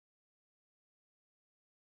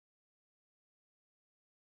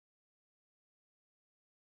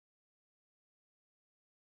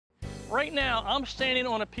Right now, I'm standing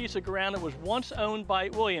on a piece of ground that was once owned by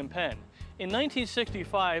William Penn. In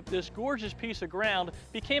 1965, this gorgeous piece of ground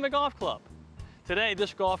became a golf club. Today,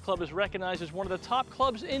 this golf club is recognized as one of the top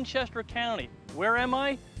clubs in Chester County. Where am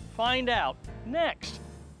I? Find out next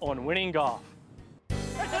on Winning Golf.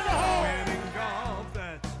 Winning golf,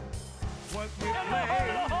 that's what we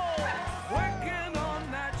play. Working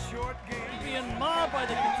on that short game. Being mobbed by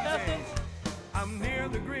the contestants. I'm near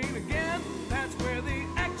the green again. That's where the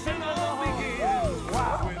action all begins.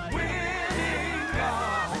 Wow. With winning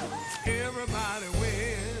golf, everybody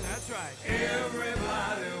wins. That's right.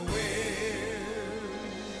 Everybody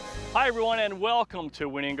wins. Hi everyone, and welcome to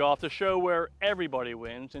Winning Golf, the show where everybody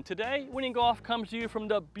wins. And today, Winning Golf comes to you from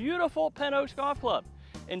the beautiful Penn Golf Club.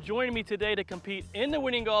 And joining me today to compete in the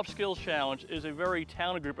Winning Golf Skills Challenge is a very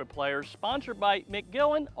talented group of players sponsored by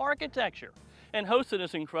McGillin Architecture. And hosting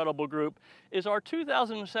this incredible group is our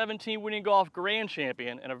 2017 Winning Golf Grand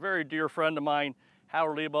Champion and a very dear friend of mine,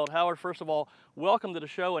 Howard Liebold. Howard, first of all, welcome to the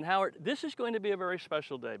show. And Howard, this is going to be a very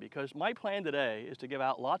special day because my plan today is to give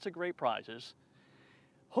out lots of great prizes,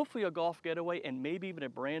 hopefully a golf getaway, and maybe even a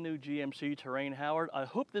brand new GMC terrain. Howard, I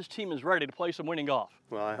hope this team is ready to play some winning golf.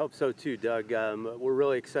 Well, I hope so too, Doug. We're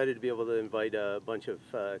really excited to be able to invite a bunch of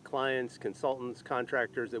clients, consultants,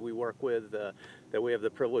 contractors that we work with, that we have the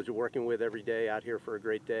privilege of working with every day out here for a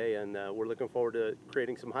great day, and we're looking forward to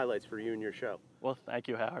creating some highlights for you and your show. Well, thank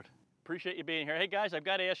you, Howard. Appreciate you being here. Hey guys, I've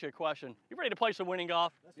got to ask you a question. You ready to play some winning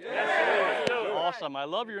golf? Yes, sir. Awesome. I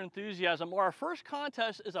love your enthusiasm. Well, our first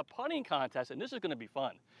contest is a putting contest, and this is going to be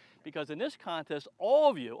fun because in this contest, all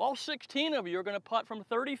of you, all 16 of you, are going to putt from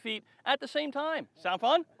 30 feet at the same time. Sound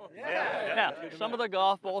fun? Yeah. Now, some of the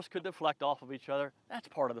golf balls could deflect off of each other. That's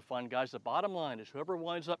part of the fun, guys. The bottom line is whoever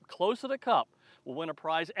winds up close to the cup will win a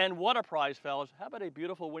prize. And what a prize, fellas. How about a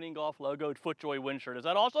beautiful Winning Golf logoed FootJoy wind shirt? Is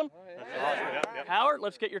that awesome? Oh, yeah. That's awesome. Yep. Howard,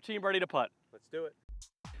 let's get your team ready to putt. Let's do it.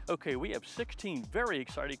 Okay, we have 16 very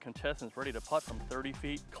exciting contestants ready to putt from 30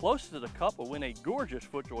 feet. Close to the cup will win a gorgeous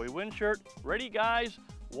FootJoy wind shirt. Ready, guys?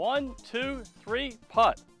 1, 2, 3,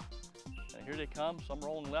 putt. And here they come, some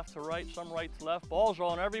rolling left to right, some right to left. Balls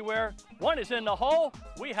rolling everywhere. One is in the hole.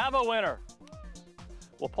 We have a winner.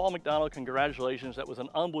 Well, Paul McDonald, congratulations. That was an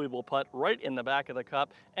unbelievable putt right in the back of the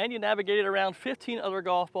cup. And you navigated around 15 other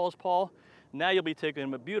golf balls, Paul. Now you'll be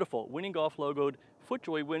taking a beautiful Winning Golf logoed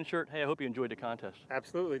FootJoy wind shirt. Hey, I hope you enjoyed the contest.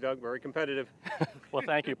 Absolutely, Doug. Very competitive. Well,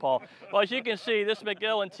 thank you, Paul. Well, as you can see, this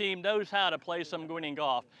McGillin team knows how to play some winning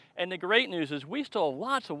golf. And the great news is we still have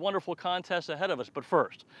lots of wonderful contests ahead of us. But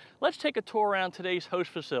first, let's take a tour around today's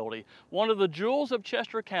host facility, one of the jewels of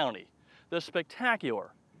Chester County, the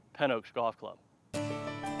spectacular Penn Golf Club.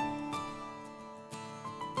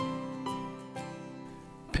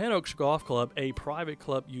 Penn Golf Club, a private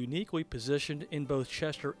club uniquely positioned in both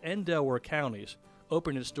Chester and Delaware counties,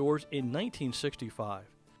 opened its doors in 1965.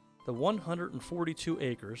 The 142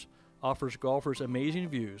 acres offers golfers amazing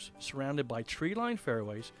views surrounded by tree-lined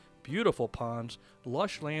fairways, beautiful ponds,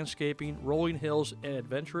 lush landscaping, rolling hills, and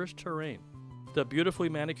adventurous terrain. The beautifully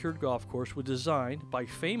manicured golf course was designed by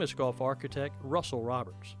famous golf architect Russell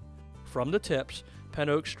Roberts. From the tips, Penn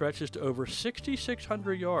Oaks stretches to over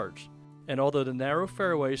 6,600 yards. And although the narrow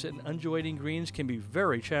fairways and undulating greens can be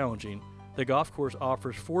very challenging, the golf course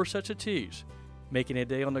offers 4 sets of tees, making a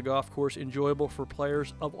day on the golf course enjoyable for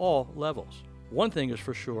players of all levels. One thing is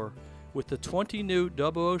for sure, with the 20 new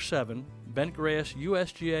 007 bent grass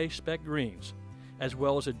USGA spec greens, as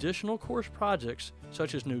well as additional course projects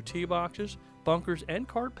such as new tee boxes, bunkers, and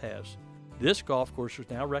cart paths, this golf course is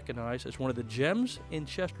now recognized as one of the gems in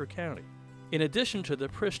Chester County. In addition to the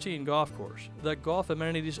pristine golf course, the golf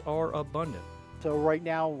amenities are abundant. So right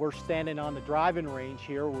now we're standing on the driving range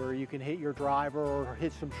here where you can hit your driver or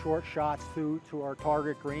hit some short shots to our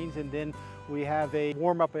target greens, and then we have a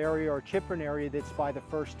warm-up area or chipping area that's by the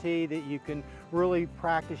first tee that you can really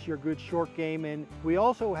practice your good short game in. We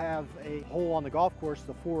also have a hole on the golf course,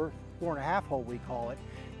 the four and a half hole we call it,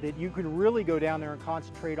 that you can really go down there and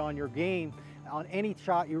concentrate on your game on any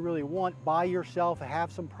shot you really want by yourself, have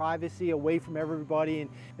some privacy away from everybody, and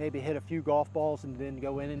maybe hit a few golf balls and then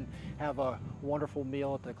go in and have a wonderful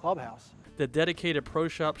meal at the clubhouse. The dedicated Pro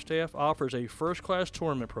Shop staff offers a first-class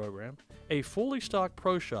tournament program, a fully stocked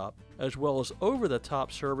Pro Shop, as well as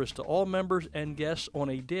over-the-top service to all members and guests on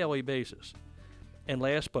a daily basis. And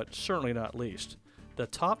last but certainly not least, the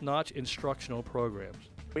top-notch instructional programs.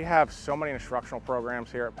 We have so many instructional programs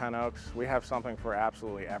here at Penn Oaks. We have something for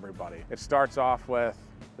absolutely everybody. It starts off with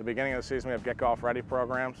the beginning of the season, we have Get Golf Ready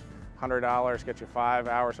programs. $100 gets you 5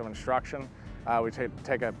 hours of instruction. We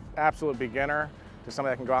take an absolute beginner to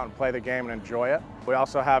somebody that can go out and play the game and enjoy it. We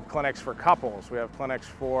also have clinics for couples. We have clinics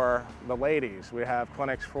for the ladies. We have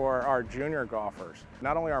clinics for our junior golfers.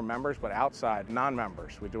 Not only our members, but outside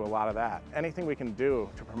non-members. We do a lot of that. Anything we can do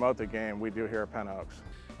to promote the game, we do here at Penn Oaks.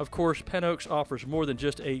 Of course, Penn Oaks offers more than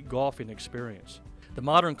just a golfing experience. The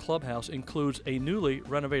modern clubhouse includes a newly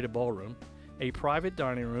renovated ballroom, a private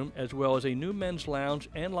dining room, as well as a new men's lounge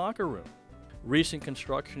and locker room. Recent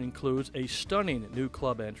construction includes a stunning new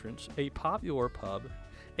club entrance, a popular pub,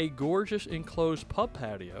 a gorgeous enclosed pub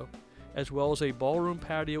patio, as well as a ballroom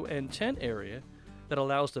patio and tent area that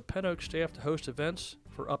allows the Penn Oaks staff to host events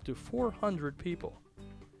for up to 400 people.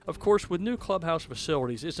 Of course, with new clubhouse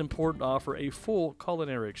facilities, it's important to offer a full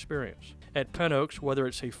culinary experience. At Penn Oaks, whether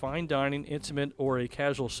it's a fine dining, intimate, or a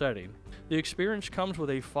casual setting, the experience comes with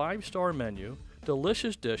a 5-star menu,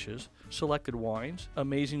 delicious dishes, selected wines,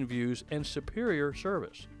 amazing views, and superior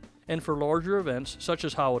service. And for larger events such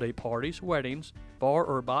as holiday parties, weddings, bar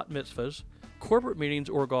or bat mitzvahs, corporate meetings,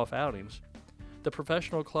 or golf outings, the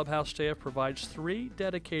professional clubhouse staff provides 3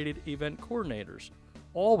 dedicated event coordinators,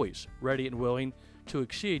 always ready and willing to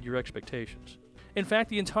exceed your expectations. In fact,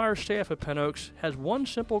 the entire staff at Penn Oaks has one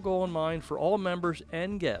simple goal in mind for all members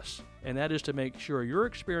and guests, and that is to make sure your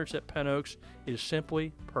experience at Penn Oaks is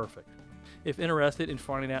simply perfect. If interested in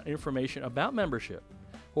finding out information about membership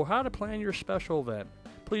or how to plan your special event,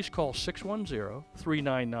 please call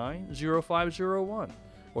 610-399-0501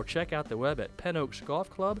 or check out the web at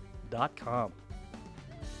pennoaksgolfclub.com.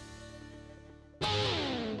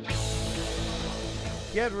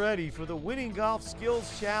 Get ready for the Winning Golf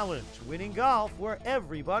Skills Challenge. Winning golf where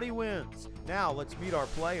everybody wins. Now let's meet our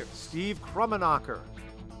players. Steve Krummenacher,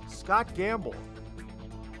 Scott Gamble,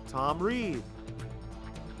 Tom Reed,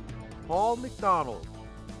 Paul McDonald,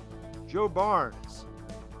 Joe Barnes,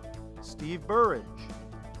 Steve Burridge,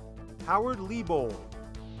 Howard Liebold,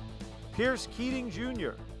 Pierce Keating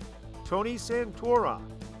Jr., Tony Santora,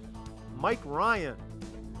 Mike Ryan,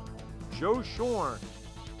 Joe Shorn,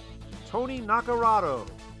 Tony Nacarado,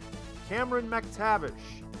 Cameron McTavish,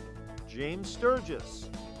 James Sturgis,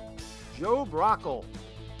 Joe Brockle.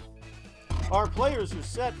 Our players are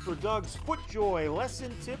set for Doug's FootJoy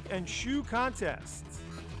lesson tip and shoe contest.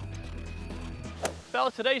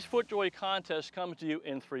 Fellas, today's FootJoy contest comes to you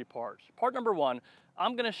in 3 parts. Part number 1,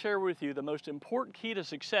 I'm going to share with you the most important key to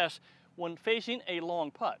success when facing a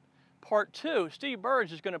long putt. Part 2, Steve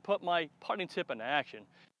Burridge is going to put my putting tip into action.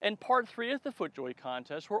 And part 3 is the FootJoy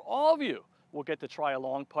contest, where all of you will get to try a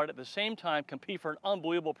long putt at the same time, compete for an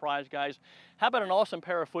unbelievable prize, guys. How about an awesome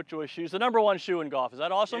pair of FootJoy shoes, the #1 shoe in golf? Is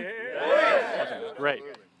that awesome? Yeah. Awesome. Great.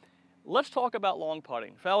 Let's talk about long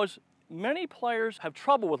putting. Fellas, many players have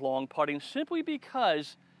trouble with long putting simply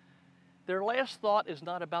because their last thought is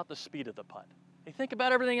not about the speed of the putt. They think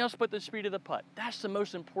about everything else but the speed of the putt. That's the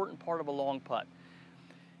most important part of a long putt.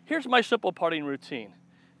 Here's my simple putting routine.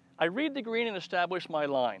 I read the green and establish my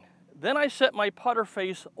line. Then I set my putter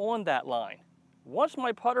face on that line. Once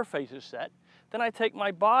my putter face is set, then I take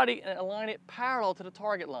my body and align it parallel to the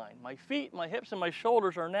target line. My feet, my hips, and my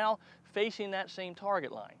shoulders are now facing that same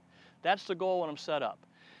target line. That's the goal when I'm set up.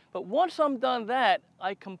 But once I'm done that,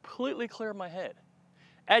 I completely clear my head.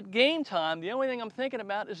 At game time, the only thing I'm thinking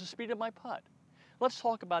about is the speed of my putt. Let's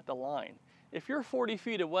talk about the line. If you're 40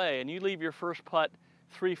 feet away and you leave your first putt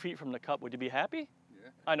 3 feet from the cup, would you be happy? Yeah.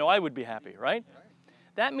 I know I would be happy, right?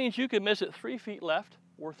 That means you could miss it 3 feet left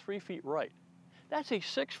or 3 feet right. That's a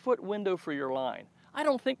 6-foot window for your line. I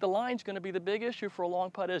don't think the line's going to be the big issue for a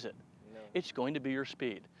long putt, is it? No. It's going to be your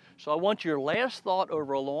speed. So I want your last thought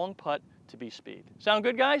over a long putt to be speed. Sound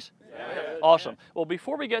good, guys? Yeah. Awesome. Well,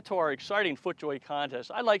 before we get to our exciting FootJoy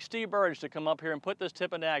contest, I'd like Steve Burridge to come up here and put this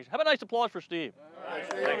tip into action. Have a nice applause for Steve. Right,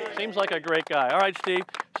 Steve. Seems like a great guy. All right, Steve.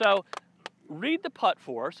 So read the putt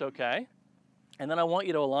for us, okay? And then I want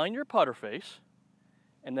you to align your putter face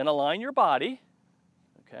and then align your body.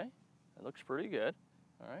 Okay, that looks pretty good.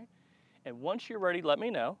 All right. And once you're ready, let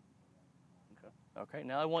me know. Okay,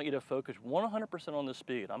 now I want you to focus 100% on the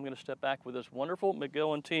speed. I'm going to step back with this wonderful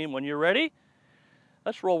McGillin team. When you're ready,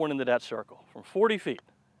 let's roll one into that circle from 40 feet.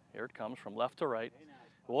 Here it comes from left to right.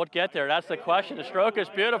 Will it get there? That's the question. The stroke is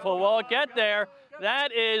beautiful. Will it get there?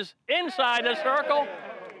 That is inside the circle.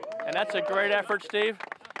 And that's a great effort, Steve.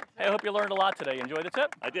 Hey, I hope you learned a lot today. Enjoy the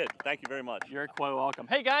tip? I did. Thank you very much. You're quite welcome.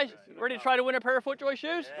 Hey, guys, ready to try to win a pair of FootJoy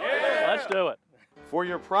shoes? Yeah. Let's do it. For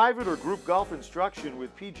your private or group golf instruction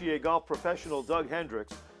with PGA golf professional Doug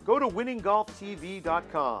Hendricks, go to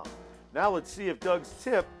winninggolftv.com. Now let's see if Doug's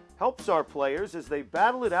tip helps our players as they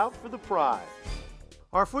battle it out for the prize.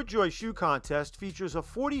 Our FootJoy shoe contest features a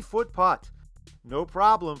 40-foot putt. No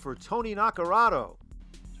problem for Tony Nacarado.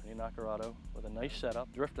 Tony Nacarado, with a nice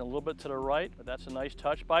setup. Drifting a little bit to the right, but that's a nice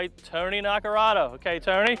touch by Tony Nacarado. Okay,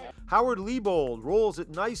 Tony. Howard Liebold rolls it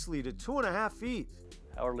nicely to 2.5 feet.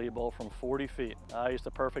 Howard Liebold from 40 feet. He's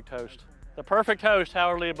the perfect host. The perfect host,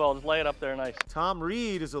 Howard Liebold. Just lay it up there nice. Tom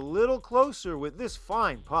Reed is a little closer with this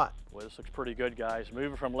fine putt. Boy, this looks pretty good, guys.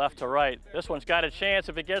 Moving from left to right. This one's got a chance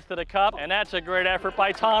if it gets to the cup, and that's a great effort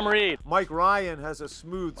by Tom Reed. Mike Ryan has a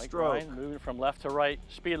smooth stroke. Ryan moving from left to right.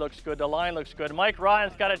 Speed looks good. The line looks good. Mike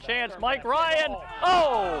Ryan's got a chance. Mike Ryan!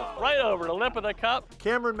 Oh! Right over the lip of the cup.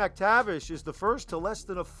 Cameron McTavish is the first to less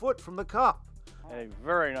than a foot from the cup. A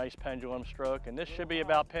very nice pendulum stroke, and this should be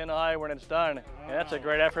about pin high when it's done. And that's a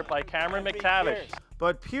great effort by Cameron McTavish.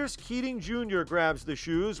 But Pierce Keating Jr. grabs the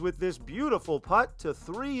shoes with this beautiful putt to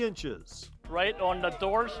 3 inches. Right on the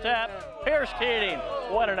doorstep. Pierce Keating.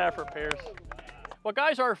 What an effort, Pierce. Well,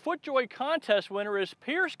 guys, our FootJoy contest winner is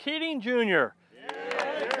Pierce Keating Jr.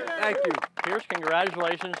 Thank you. Pierce,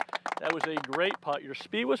 congratulations. That was a great putt. Your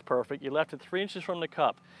speed was perfect. You left it 3 inches from the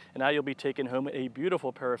cup. And now you'll be taking home a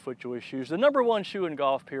beautiful pair of FootJoy shoes. The #1 shoe in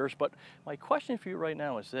golf, Pierce. But my question for you right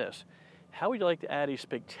now is this. How would you like to add a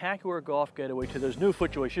spectacular golf getaway to those new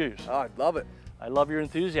FootJoy shoes? Oh, I'd love it. I love your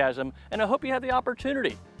enthusiasm, and I hope you have the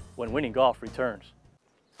opportunity when Winning Golf returns.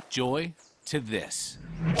 Joy to this.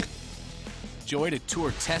 Joy to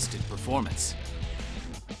tour-tested performance.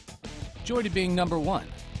 Joy to being #1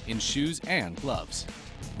 in shoes and gloves.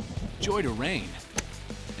 Joy to rain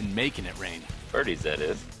and making it rain. Birdies, that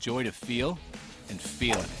is. Joy to feel and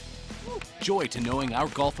feeling it. Joy to knowing our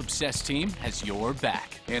golf-obsessed team has your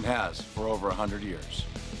back. And has for over 100 years.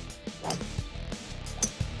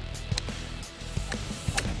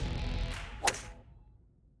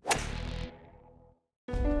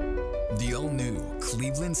 The all-new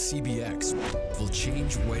Cleveland CBX will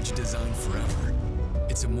change wedge design forever.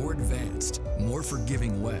 It's a more advanced, more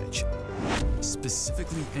forgiving wedge,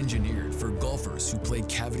 specifically engineered for golfers who play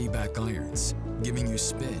cavity-back irons, giving you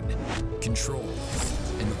spin, control,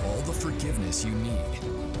 and all the forgiveness you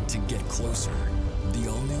need to get closer. The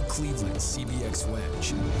all-new Cleveland CBX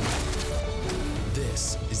wedge.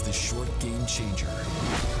 This is the short game changer.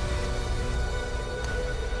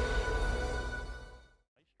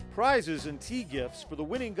 Prizes and tee gifts for the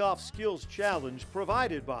Winning Golf Skills Challenge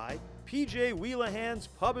provided by PJ Wheelahan's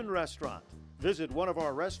Pub and Restaurant. Visit one of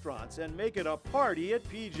our restaurants and make it a party at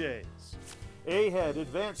PJ's. A-Head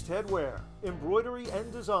Advanced Headwear, Embroidery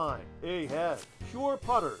and Design. A-Head, Pure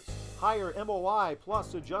Putters, higher MOI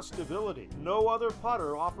plus adjustability. No other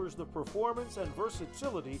putter offers the performance and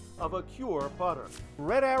versatility of a Cure putter.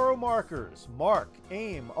 Red Arrow Markers, mark,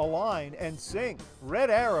 aim, align, and sink. Red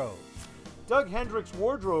Arrow. Doug Hendricks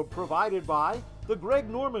Wardrobe provided by the Greg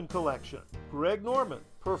Norman Collection. Greg Norman,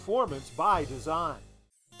 performance by design.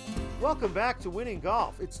 Welcome back to Winning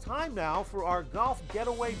Golf. It's time now for our golf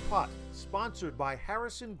getaway putt, sponsored by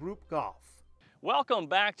Harrison Group Golf. Welcome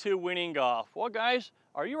back to Winning Golf. Well, guys,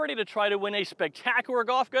 are you ready to try to win a spectacular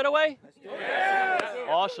golf getaway? Yes.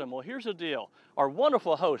 Awesome. Well, here's the deal. Our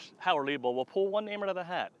wonderful host, Howard Liebold, will pull one name out of the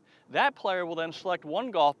hat. That player will then select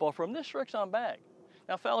one golf ball from this Strixon bag.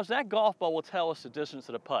 Now, fellas, that golf ball will tell us the distance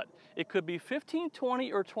to the putt. It could be 15,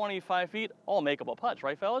 20, or 25 feet, all makeable putts,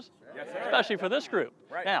 right, fellas? Yes, sir. Especially for this group.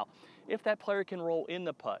 Right. Now, if that player can roll in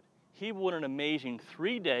the putt, he won an amazing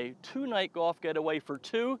 3-day, 2-night golf getaway for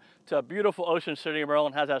 2 to beautiful Ocean City,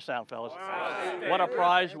 Maryland. How's that sound, fellas? Wow. What a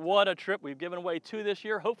prize, what a trip. We've given away 2 this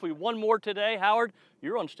year, hopefully 1 more today. Howard,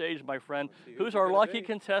 you're on stage, my friend. Who's our lucky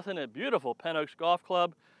contestant at beautiful Penn Golf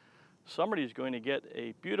Club? Somebody's going to get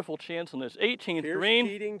a beautiful chance on this 18th green.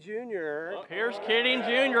 Pierce Keating Jr. Pierce Keating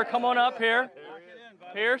Jr., come on up here.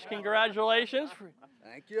 Pierce, congratulations.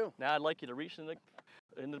 Thank you. Now I'd like you to reach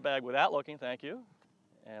in the bag without looking, thank you.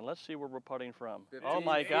 And let's see where we're putting from. Oh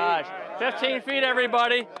my gosh, 15 feet,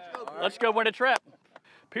 everybody. Let's go win a trip.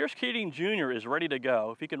 Pierce Keating Jr. is ready to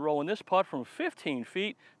go. If he can roll in this putt from 15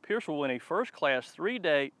 feet, Pierce will win a first-class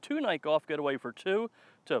 3-day, 2-night golf getaway for 2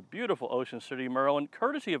 to beautiful Ocean City, Maryland,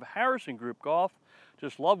 courtesy of Harrison Group Golf.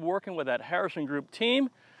 Just love working with that Harrison Group team.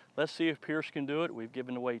 Let's see if Pierce can do it. We've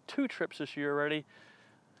given away 2 trips this year already.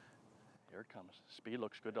 Here it comes. Speed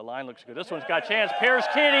looks good. The line looks good. This one's got a chance. Pierce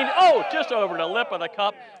Keating. Oh, just over the lip of the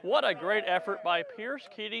cup. What a great effort by Pierce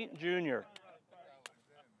Keating Jr.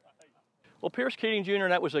 Well, Pierce Keating Jr.,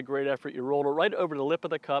 that was a great effort. You rolled it right over the lip of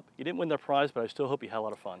the cup. You didn't win the prize, but I still hope you had a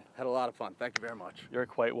lot of fun. Had a lot of fun. Thank you very much. You're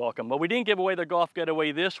quite welcome. Well, we didn't give away the golf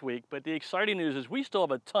getaway this week, but the exciting news is we still have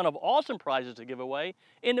a ton of awesome prizes to give away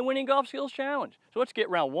in the Winning Golf Skills Challenge. So let's get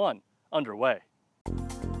round 1 underway.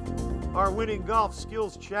 Our Winning Golf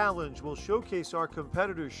Skills Challenge will showcase our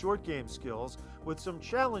competitors' short game skills with some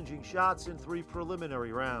challenging shots in 3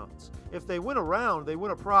 preliminary rounds. If they win a round, they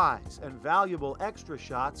win a prize and valuable extra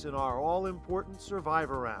shots in our all-important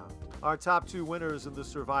Survivor round. Our top 2 winners in the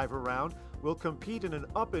Survivor round will compete in an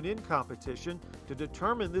up and in competition to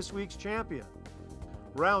determine this week's champion.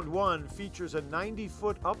 Round 1 features a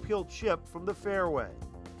 90-foot uphill chip from the fairway.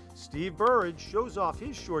 Steve Burridge shows off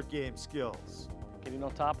his short game skills. Getting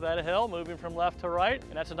on top of that hill, moving from left to right,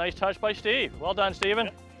 and that's a nice touch by Steve. Well done,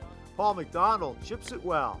 Steven. Paul McDonald chips it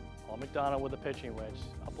well. Paul McDonald with a pitching wedge.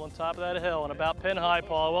 Up on top of that hill and about pin high,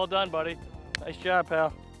 Paul. Well done, buddy. Nice job,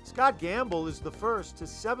 pal. Scott Gamble is the first to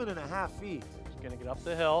 7.5 feet. He's going to get up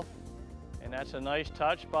the hill, and that's a nice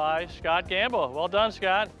touch by Scott Gamble. Well done,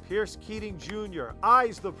 Scott. Pierce Keating Jr.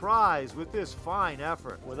 eyes the prize with this fine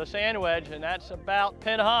effort. With a sand wedge, and that's about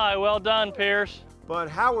pin high. Well done, Pierce. But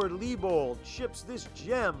Howard Liebold chips this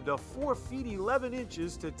gem to 4 feet 11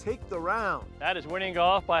 inches to take the round. That is winning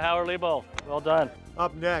golf by Howard Liebold. Well done.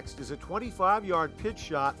 Up next is a 25-yard pitch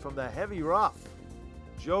shot from the heavy rough.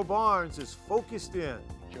 Joe Barnes is focused in.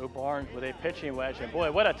 Joe Barnes with a pitching wedge, and boy,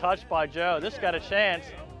 what a touch by Joe. This got a chance.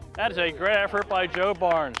 That is a great effort by Joe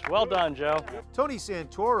Barnes. Well done, Joe. Tony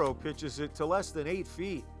Santoro pitches it to less than 8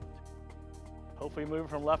 feet. Hopefully moving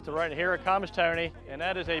from left to right. And here it comes, Tony. And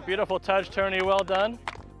that is a beautiful touch, Tony. Well done.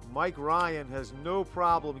 Mike Ryan has no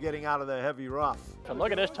problem getting out of the heavy rough. And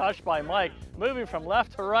look at this touch by Mike. Moving from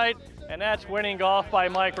left to right, and that's winning golf by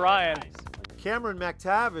Mike Ryan. Cameron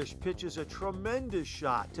McTavish pitches a tremendous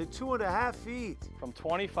shot to 2.5 feet. From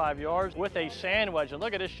 25 yards with a sand wedge. And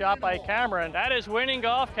look at this shot by Cameron. That is winning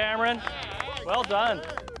golf, Cameron. Well done.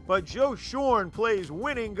 But Joe Shorn plays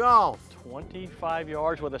winning golf. 25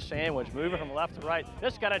 yards with a sand wedge, moving from left to right.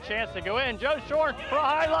 This got a chance to go in. Joe Shorn for a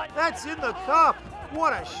highlight. That's in the cup.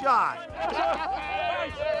 What a shot.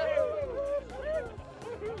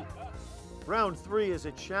 Round 3 is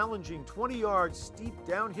a challenging 20-yard steep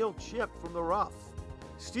downhill chip from the rough.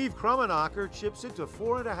 Steve Krummenacher chips it to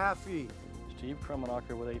 4.5 feet. Steve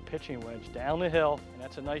Krummenacher with a pitching wedge down the hill, and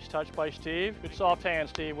that's a nice touch by Steve. Good soft hand,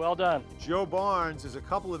 Steve. Well done. Joe Barnes is a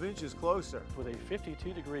couple of inches closer. With a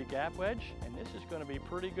 52-degree gap wedge, and this is going to be a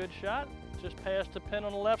pretty good shot. Just past the pin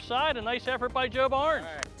on the left side. A nice effort by Joe Barnes.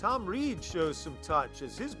 Tom Reed shows some touch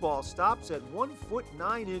as his ball stops at 1 foot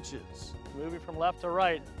 9 inches. Moving from left to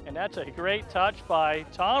right, and that's a great touch by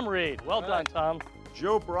Tom Reed. Well done, Tom.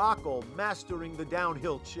 Joe Brockle mastering the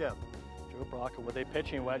downhill chip. Joe Brockle with a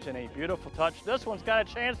pitching wedge and a beautiful touch. This one's got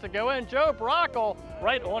a chance to go in. Joe Brockle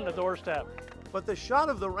right on the doorstep. But the shot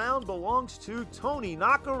of the round belongs to Tony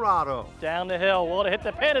Naccarato. Down the hill, will it hit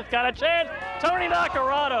the pin? It's got a chance. Tony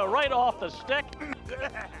Naccarato right off the stick.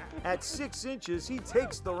 At 6 inches, he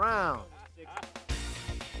takes the round.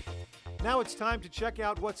 Now it's time to check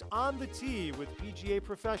out what's on the tee with PGA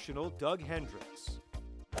professional Doug Hendricks.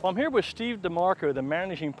 Well, I'm here with Steve DeMarco, the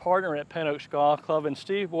managing partner at Penn Oaks Golf Club. And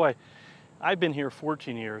Steve, boy, I've been here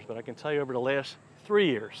 14 years, but I can tell you over the last 3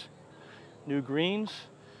 years, new greens,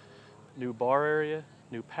 new bar area,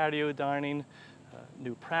 new patio dining,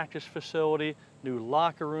 new practice facility, new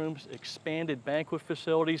locker rooms, expanded banquet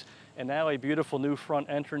facilities, and now a beautiful new front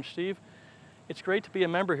entrance, Steve. It's great to be a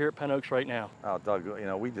member here at Penn Oaks right now. Oh, Doug, you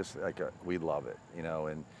know, we love it, you know,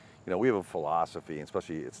 and you know, we have a philosophy, and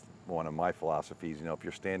especially it's one of my philosophies, you know, if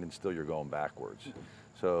you're standing still, you're going backwards.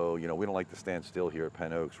 So, you know, we don't like to stand still here at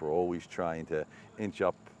Penn Oaks. We're always trying to inch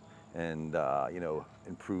up and, you know,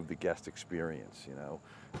 improve the guest experience, you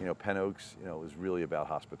know. Penn Oaks, you know, is really about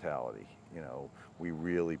hospitality. You know, we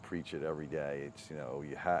really preach it every day. It's, you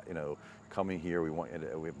know, coming here, we want you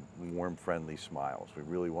to, we have warm, friendly smiles. We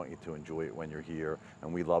really want you to enjoy it when you're here,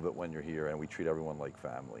 and we love it when you're here, and we treat everyone like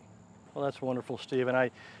family. Well, that's wonderful, Steve,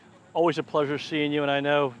 and always a pleasure seeing you, and I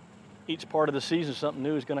know each part of the season something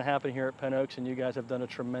new is going to happen here at Penn Oaks, and you guys have done a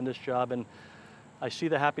tremendous job, and I see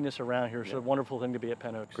the happiness around here. It's a wonderful thing to be at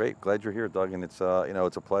Penn Oaks. Great, glad you're here, Doug, and it's you know,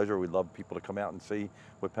 it's a pleasure. We love people to come out and see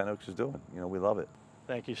what Penn Oaks is doing. You know, we love it.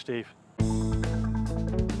 Thank you, Steve.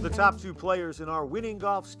 The top 2 players in our Winning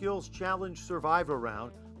Golf Skills Challenge Survivor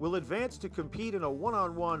round will advance to compete in a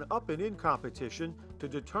one-on-one up and in competition to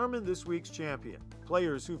determine this week's champion.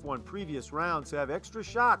 Players who've won previous rounds have extra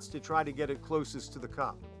shots to try to get it closest to the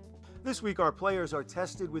cup. This week our players are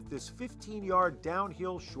tested with this 15-yard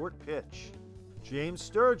downhill short pitch. James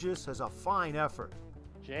Sturgis has a fine effort.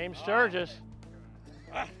 James Sturgis.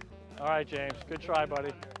 All right, James, good try,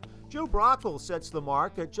 buddy. Joe Brockle sets the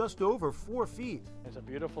mark at just over 4 feet. It's a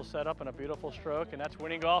beautiful setup and a beautiful stroke, and that's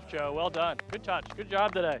winning golf, Joe. Well done. Good touch. Good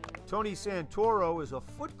job today. Tony Santoro is a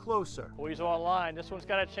foot closer. Boys online. This one's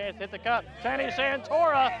got a chance to hit the cup. Tony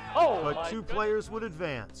Santora. Oh, but two players would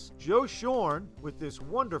advance. Joe Shorn with this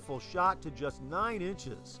wonderful shot to just 9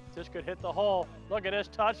 inches. This could hit the hole. Look at this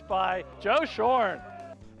touch by Joe Shorn.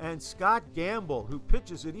 And Scott Gamble, who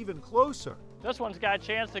pitches it even closer. This one's got a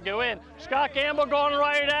chance to go in. Scott Gamble going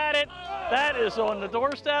right at it. That is on the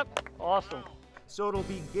doorstep. Awesome. So it'll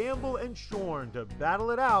be Gamble and Shorn to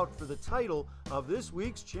battle it out for the title of this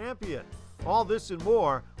week's champion. All this and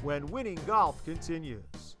more when Winning Golf continues.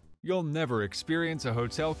 You'll never experience a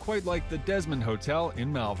hotel quite like the Desmond Hotel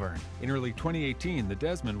in Malvern. In early 2018, the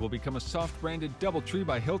Desmond will become a soft-branded DoubleTree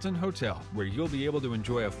by Hilton hotel, where you'll be able to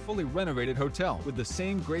enjoy a fully renovated hotel with the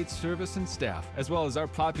same great service and staff, as well as our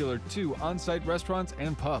popular 2 on-site restaurants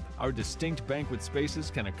and pub. Our distinct banquet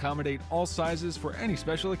spaces can accommodate all sizes for any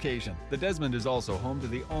special occasion. The Desmond is also home to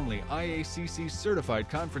the only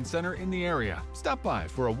IACC-certified conference center in the area. Stop by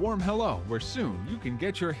for a warm hello, where soon you can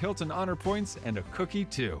get your Hilton honor points and a cookie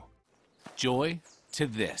too. Joy to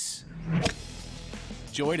this.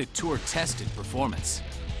 Joy to tour-tested performance.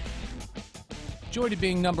 Joy to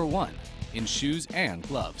being #1 in shoes and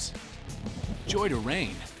gloves. Joy to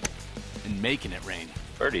rain and making it rain.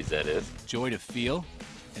 Birdies, that is. Joy to feel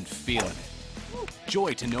and feeling it.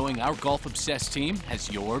 Joy to knowing our golf-obsessed team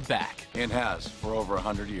has your back. And has for over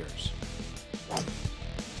 100 years.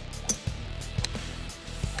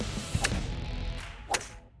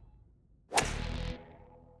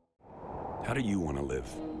 How do you want to live?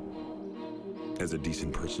 As a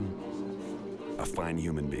decent person? A fine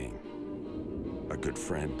human being? A good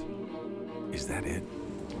friend? Is that it?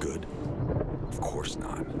 Good? Of course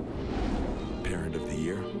not. Parent of the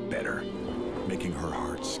year? Better. Making her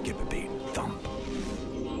heart skip a beat. Thump.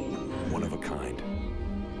 One of a kind.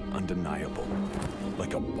 Undeniable.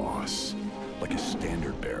 Like a boss. Like a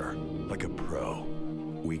standard bearer. Like a pro.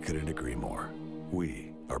 We couldn't agree more.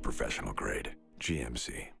 We are professional grade.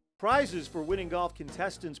 GMC. Prizes for Winning Golf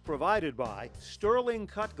contestants provided by Sterling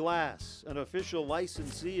Cut Glass, an official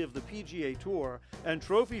licensee of the PGA Tour and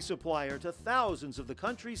trophy supplier to thousands of the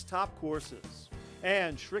country's top courses.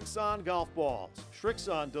 And Shrixon Golf Balls.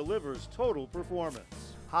 Shrixon delivers total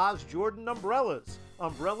performance. Haas Jordan Umbrellas.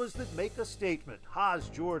 Umbrellas that make a statement. Haas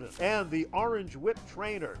Jordan. And the Orange Whip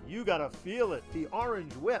Trainer. You gotta feel it. The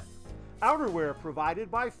Orange Whip. Outerwear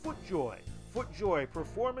provided by FootJoy. FootJoy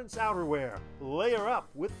Performance Outerwear. Layer up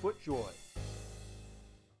with FootJoy.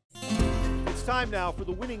 It's time now for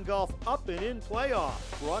the Winning Golf Up and In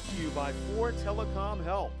playoff, brought to you by 4 Telecom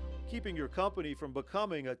Help, keeping your company from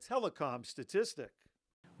becoming a telecom statistic.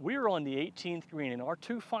 We are on the 18th green, and our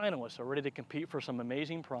 2 finalists are ready to compete for some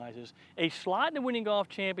amazing prizes, a slot in the Winning Golf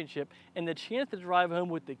Championship, and the chance to drive home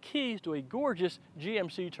with the keys to a gorgeous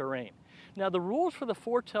GMC Terrain. Now, the rules for the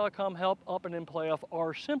 4 Telecom Help Up and In playoff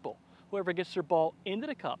are simple. Whoever gets their ball into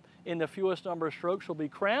the cup in the fewest number of strokes will be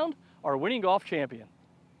crowned our Winning Golf champion.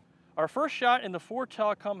 Our first shot in the 4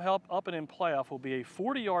 Telecom Help Up and In playoff will be a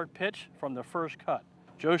 40-yard pitch from the first cut.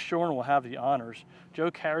 Joe Shorn will have the honors.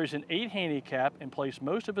 Joe carries an 8 handicap and plays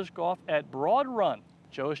most of his golf at Broad Run.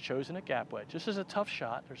 Joe has chosen a gap wedge. This is a tough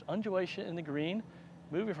shot. There's undulation in the green,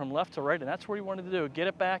 moving from left to right, and that's what he wanted to do. Get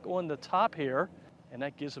it back on the top here, and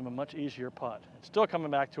that gives him a much easier putt. It's still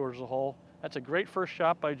coming back towards the hole. That's a great first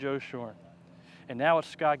shot by Joe Shorn. And now it's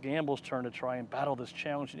Scott Gamble's turn to try and battle this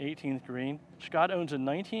challenge in 18th green. Scott owns a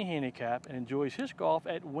 19 handicap and enjoys his golf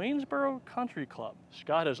at Waynesboro Country Club.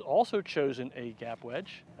 Scott has also chosen a gap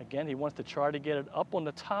wedge. Again, he wants to try to get it up on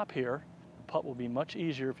the top here. The putt will be much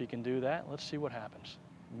easier if he can do that. Let's see what happens.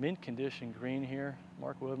 Mint condition green here.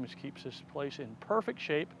 Mark Williams keeps this place in perfect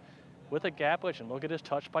shape with a gap wedge, and look at his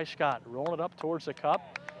touch by Scott, rolling it up towards the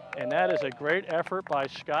cup. And that is a great effort by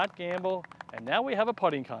Scott Gamble. And now we have a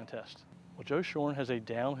putting contest. Well, Joe Shorn has a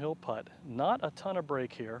downhill putt. Not a ton of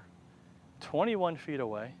break here. 21 feet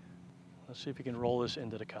away. Let's see if he can roll this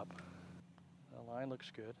into the cup. The line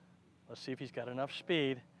looks good. Let's see if he's got enough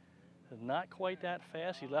speed. Not quite that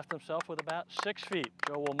fast. He left himself with about 6 feet.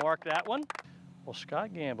 Joe will mark that one. Well,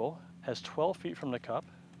 Scott Gamble has 12 feet from the cup.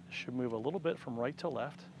 Should move a little bit from right to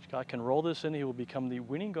left. Scott can roll this in. He will become the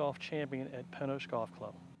Winning Golf champion at Penn Golf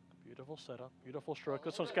Club. Beautiful setup, beautiful stroke.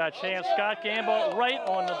 This one's got a chance. Scott Gamble right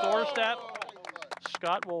on the doorstep.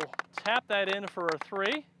 Scott will tap that in for a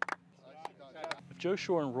 3. If Joe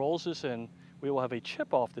Shorn rolls this in, we will have a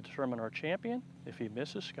chip off to determine our champion. If he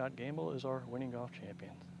misses, Scott Gamble is our Winning Golf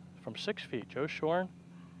champion. From 6 feet, Joe Shorn,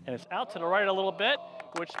 and it's out to the right a little bit,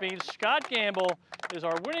 which means Scott Gamble is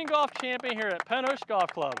our Winning Golf champion here at Penn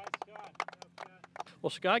Golf Club. Well,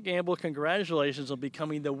 Scott Gamble, congratulations on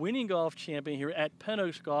becoming the winning golf champion here at Penn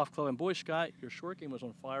Oaks Golf Club. And boy, Scott, your short game was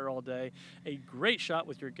on fire all day. A great shot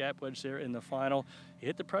with your gap wedge there in the final. You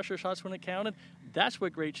hit the pressure shots when it counted. That's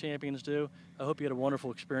what great champions do. I hope you had a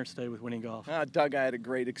wonderful experience today with winning golf. Doug, I had a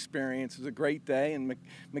great experience. It was a great day. And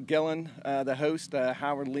McGillin, the host,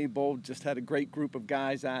 Howard Liebold, just had a great group of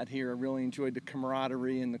guys out here. I really enjoyed the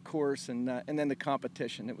camaraderie and the course and then the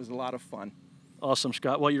competition. It was a lot of fun. Awesome,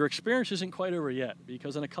 Scott. Well, your experience isn't quite over yet,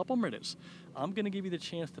 because in a couple minutes, I'm going to give you the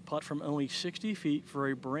chance to putt from only 60 feet for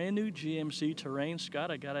a brand new GMC Terrain. Scott,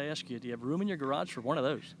 I got to ask you, do you have room in your garage for one of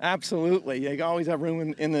those? Absolutely. You always have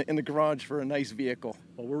room in the garage for a nice vehicle.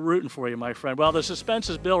 Well, we're rooting for you, my friend. Well, the suspense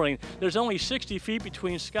is building. There's only 60 feet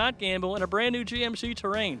between Scott Gamble and a brand new GMC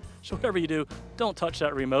Terrain. So whatever you do, don't touch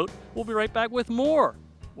that remote. We'll be right back with more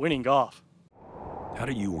Winning Golf. How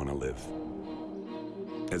do you want to live?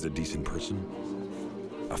 As a decent person?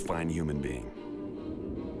 A fine human being?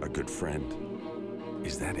 A good friend?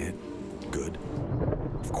 Is that it? Good?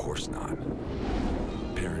 Of course not.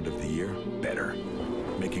 Parent of the Year? Better.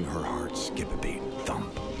 Making her heart skip a beat.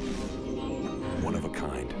 Thump. One of a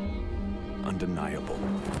kind. Undeniable.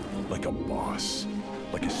 Like a boss.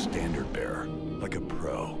 Like a standard bearer. Like a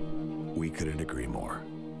pro. We couldn't agree more.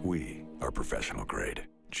 We are professional grade.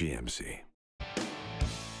 GMC.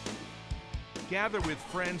 Gather with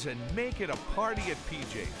friends and make it a party at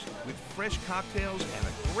PJ's with fresh cocktails and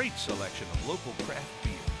a great selection of local craft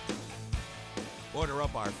beer. Order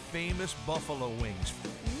up our famous buffalo wings.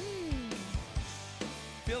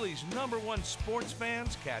 Philly's #1 sports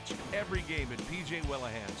fans catch every game at PJ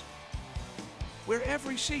Wellahans, where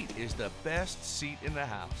every seat is the best seat in the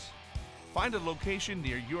house. Find a location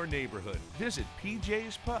near your neighborhood. Visit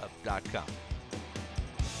pjspub.com.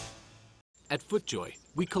 At FootJoy,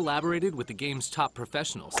 we collaborated with the game's top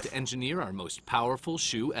professionals to engineer our most powerful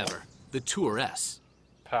shoe ever, the Tour S.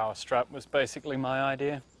 Power strap was basically my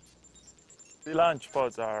idea. The launch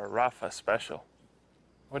pods are Rafa special.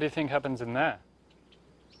 What do you think happens in there?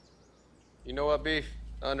 You know what, Beef?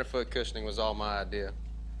 Underfoot cushioning was all my idea.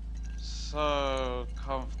 So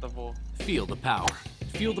comfortable. Feel the power.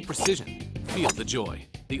 Feel the precision. Feel the joy.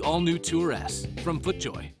 The all-new Tour S from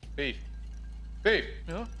FootJoy. Beef. Beef.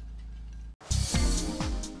 Yeah?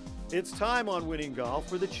 It's time on Winning Golf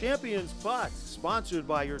for the Champions Putt, sponsored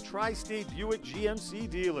by your Tri-State Buick GMC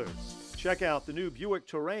dealers. Check out the new Buick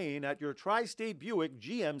Terrain at your Tri-State Buick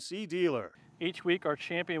GMC dealer. Each week, our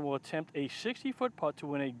champion will attempt a 60-foot putt to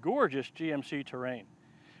win a gorgeous GMC Terrain.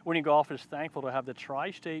 Winning Golf is thankful to have the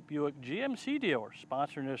Tri-State Buick GMC dealer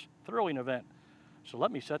sponsoring this thrilling event. So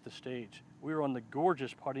let me set the stage. We are on the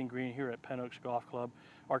gorgeous putting green here at Penn Oaks Golf Club.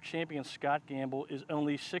 Our champion, Scott Gamble, is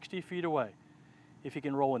only 60 feet away. If he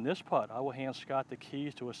can roll in this putt, I will hand Scott the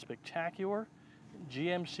keys to a spectacular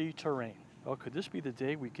GMC Terrain. Oh, could this be the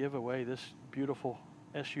day we give away this beautiful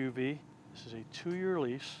SUV? This is a 2-year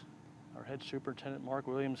lease. Our head superintendent, Mark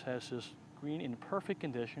Williams, has this green in perfect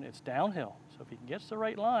condition. It's downhill, so if he gets the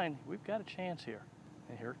right line, we've got a chance here.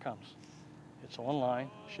 And here it comes. It's on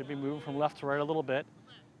line. Should be moving from left to right a little bit.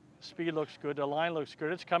 The speed looks good. The line looks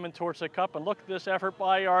good. It's coming towards the cup, and look at this effort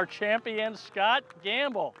by our champion, Scott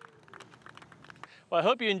Gamble. Well, I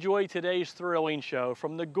hope you enjoyed today's thrilling show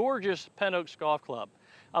from the gorgeous Penn Oaks Golf Club.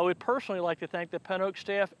 I would personally like to thank the Penn Oaks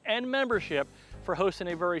staff and membership for hosting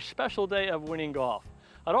a very special day of Winning Golf.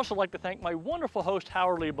 I'd also like to thank my wonderful host,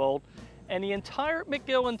 Howard Liebold, and the entire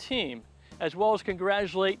McGillin team, as well as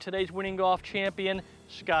congratulate today's Winning Golf champion,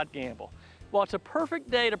 Scott Gamble. Well, it's a perfect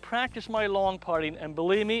day to practice my long putting, and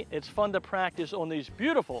believe me, it's fun to practice on these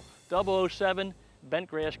beautiful 007 bent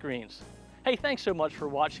grass greens. Hey, thanks so much for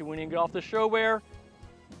watching Winning Golf, the show where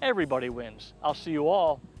everybody wins. I'll see you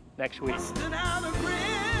all next week.